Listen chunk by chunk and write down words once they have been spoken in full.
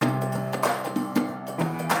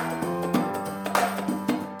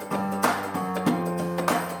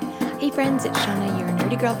friends, it's Shauna, your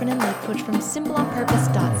nerdy girlfriend and life coach from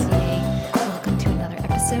simpleonpurpose.ca. Welcome to another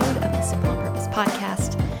episode of the Simple on Purpose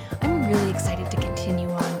podcast. I'm really excited to continue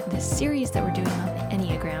on this series that we're doing on the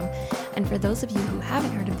Enneagram. And for those of you who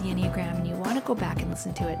haven't heard of the Enneagram and you want to go back and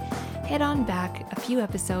listen to it, head on back a few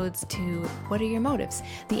episodes to What Are Your Motives?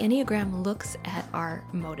 The Enneagram looks at our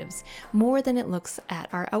motives more than it looks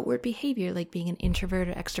at our outward behavior, like being an introvert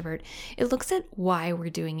or extrovert. It looks at why we're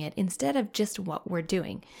doing it instead of just what we're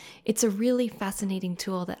doing. It's a really fascinating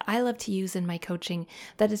tool that I love to use in my coaching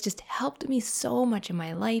that has just helped me so much in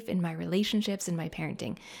my life, in my relationships, in my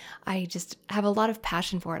parenting. I just have a lot of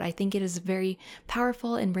passion for it. I think it is very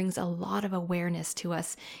powerful and brings a lot of awareness to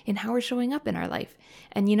us in how we're showing up in our life.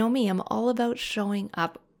 And you know me, I'm all about showing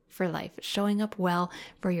up for life, showing up well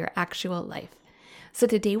for your actual life. So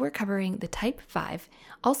today we're covering the type 5,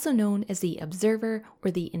 also known as the observer or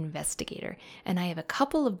the investigator. And I have a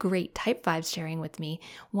couple of great type 5s sharing with me.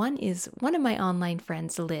 One is one of my online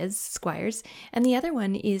friends, Liz Squires, and the other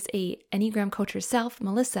one is a Enneagram coach herself,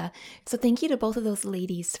 Melissa. So thank you to both of those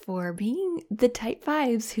ladies for being the type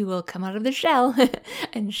 5s who will come out of the shell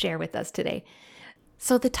and share with us today.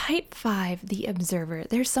 So the type 5, the observer,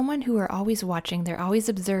 they're someone who are always watching, they're always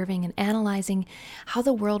observing and analyzing how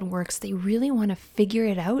the world works. They really want to figure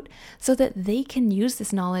it out so that they can use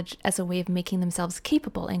this knowledge as a way of making themselves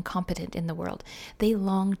capable and competent in the world. They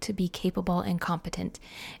long to be capable and competent.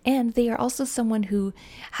 And they are also someone who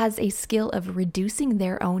has a skill of reducing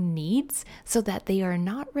their own needs so that they are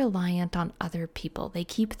not reliant on other people. They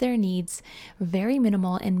keep their needs very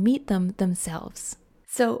minimal and meet them themselves.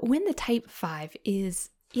 So when the type 5 is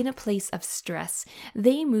in a place of stress,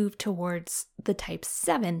 they move towards the type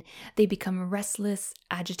 7. They become restless,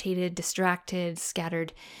 agitated, distracted,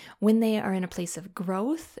 scattered. When they are in a place of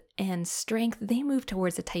growth and strength, they move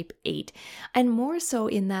towards a type 8. And more so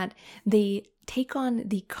in that they take on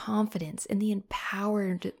the confidence and the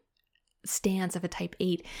empowered stance of a type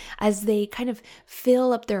 8 as they kind of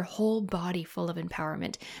fill up their whole body full of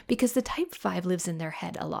empowerment, because the type 5 lives in their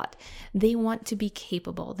head a lot. They want to be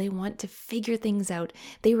capable. They want to figure things out.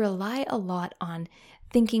 They rely a lot on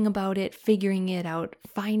thinking about it, figuring it out,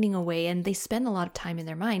 finding a way, and they spend a lot of time in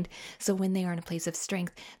their mind. So when they are in a place of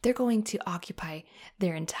strength, they're going to occupy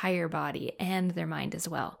their entire body and their mind as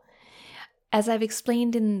well. As I've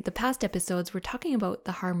explained in the past episodes, we're talking about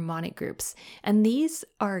the harmonic groups, and these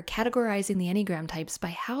are categorizing the Enneagram types by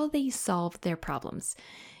how they solve their problems.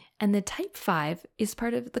 And the type 5 is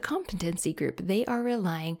part of the competency group. They are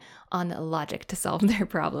relying on logic to solve their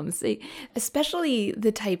problems. Especially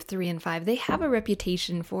the type 3 and 5, they have a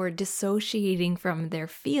reputation for dissociating from their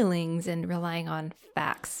feelings and relying on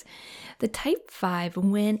facts. The type 5,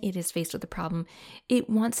 when it is faced with a problem, it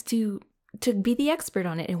wants to be the expert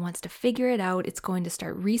on it. It wants to figure it out. It's going to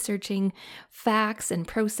start researching facts and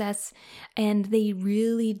process, and they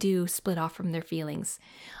really do split off from their feelings.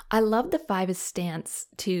 I love the 5's stance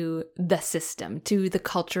to the system, to the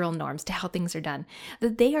cultural norms, to how things are done,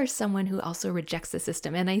 that they are someone who also rejects the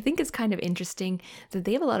system. And I think it's kind of interesting that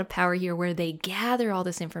they have a lot of power here where they gather all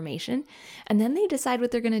this information and then they decide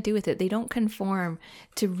what they're going to do with it. They don't conform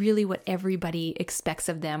to really what everybody expects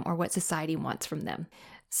of them or what society wants from them.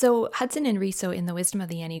 So Hudson and Riso in The Wisdom of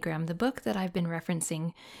the Enneagram, the book that I've been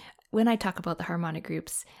referencing when I talk about the harmonic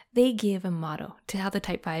groups, they give a motto to how the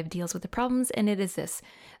type 5 deals with the problems, and it is this: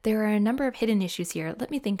 there are a number of hidden issues here.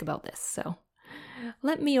 Let me think about this. So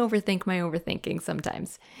let me overthink my overthinking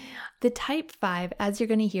sometimes. The type 5, as you're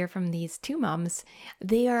going to hear from these two moms,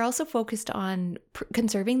 they are also focused on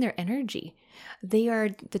conserving their energy. They are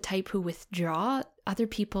the type who withdraw. Other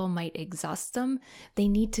people might exhaust them. They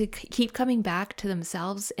need to keep coming back to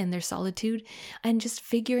themselves and their solitude and just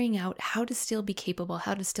figuring out how to still be capable,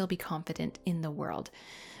 how to still be confident in the world.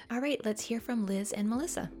 All right, let's hear from Liz and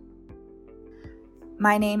Melissa.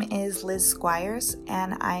 My name is Liz Squires,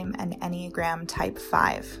 and I'm an Enneagram type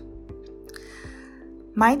 5.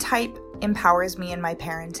 My type empowers me in my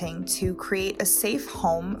parenting to create a safe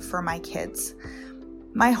home for my kids.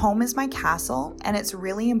 My home is my castle, and it's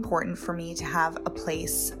really important for me to have a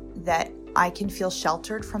place that I can feel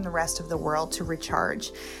sheltered from the rest of the world to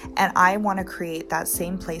recharge. And I want to create that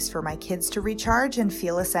same place for my kids to recharge and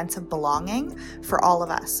feel a sense of belonging for all of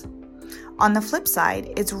us. On the flip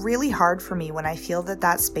side, it's really hard for me when I feel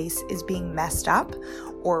that space is being messed up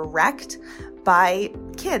or wrecked by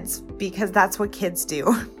kids, because that's what kids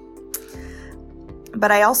do.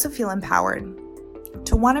 But I also feel empowered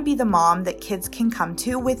to want to be the mom that kids can come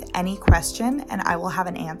to with any question, and I will have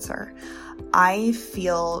an answer. I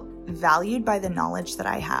feel valued by the knowledge that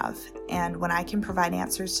I have, and when I can provide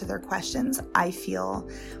answers to their questions, I feel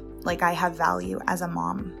like I have value as a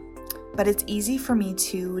mom. but it's easy for me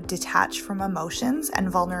to detach from emotions and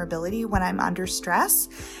vulnerability when I'm under stress,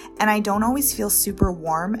 and I don't always feel super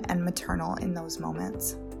warm and maternal in those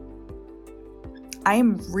moments. I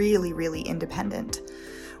am really, really independent,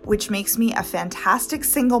 which makes me a fantastic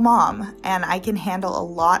single mom, and I can handle a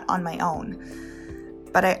lot on my own.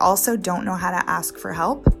 But I also don't know how to ask for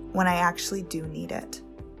help when I actually do need it.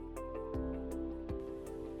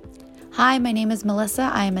 Hi, my name is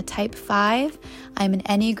Melissa. I am a type 5. I'm an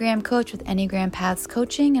Enneagram coach with Enneagram Paths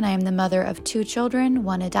Coaching, and I am the mother of 2 children,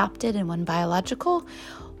 one adopted and one biological.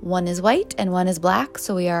 One is white and one is black,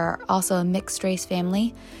 so we are also a mixed race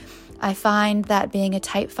family. I find that being a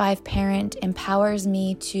type 5 parent empowers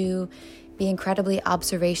me to be incredibly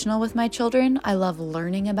observational with my children. I love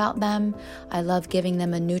learning about them. I love giving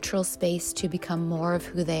them a neutral space to become more of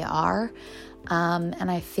who they are.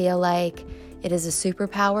 And I feel like it is a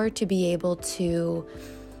superpower to be able to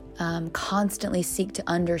constantly seek to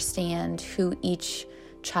understand who each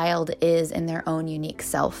child is in their own unique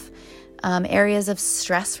self. Areas of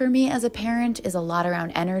stress for me as a parent is a lot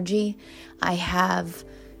around energy. I have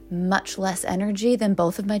much less energy than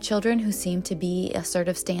both of my children, who seem to be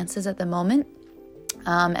assertive stances at the moment.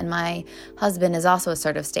 And my husband is also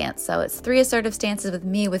assertive stance. So it's 3 assertive stances with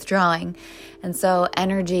me withdrawing. And so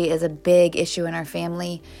energy is a big issue in our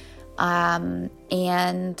family.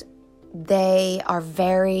 And they are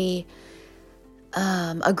very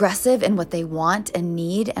aggressive in what they want and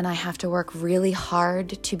need. And I have to work really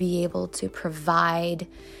hard to be able to provide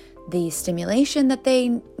the stimulation that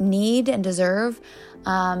they need and deserve,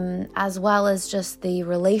 as well as just the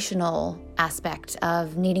relational aspect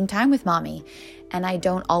of needing time with mommy. And I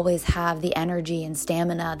don't always have the energy and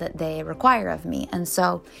stamina that they require of me. And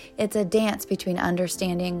so it's a dance between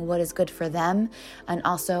understanding what is good for them and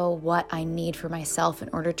also what I need for myself in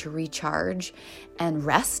order to recharge and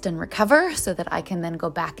rest and recover so that I can then go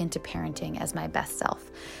back into parenting as my best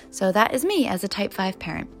self. So that is me as a type 5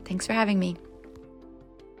 parent. Thanks for having me.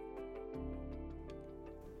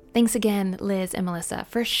 Thanks again, Liz and Melissa,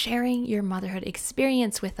 for sharing your motherhood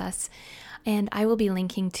experience with us. And I will be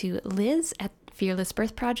linking to Liz at Fearless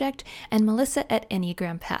Birth Project and Melissa at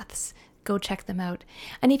Enneagram Paths. Go check them out.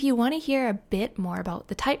 And if you want to hear a bit more about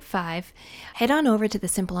the Type 5, head on over to the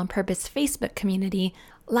Simple on Purpose Facebook community.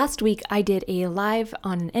 Last week, I did a live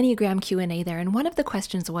on an Enneagram Q&A there, and one of the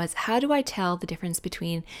questions was, how do I tell the difference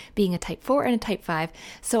between being a Type 4 and a Type 5?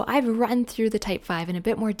 So I've run through the Type 5 in a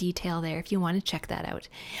bit more detail there if you want to check that out.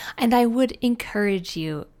 And I would encourage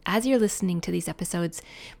you, as you're listening to these episodes,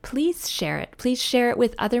 please share it. Please share it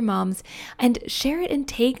with other moms and share it and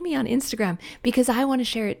tag me on Instagram, because I want to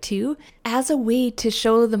share it too, as a way to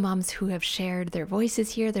show the moms who have shared their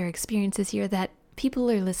voices here, their experiences here, that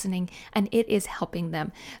people are listening and it is helping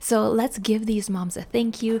them. So let's give these moms a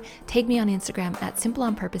thank you. Tag me on Instagram at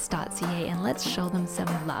simpleonpurpose.ca and let's show them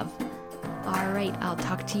some love. All right, I'll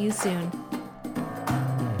talk to you soon.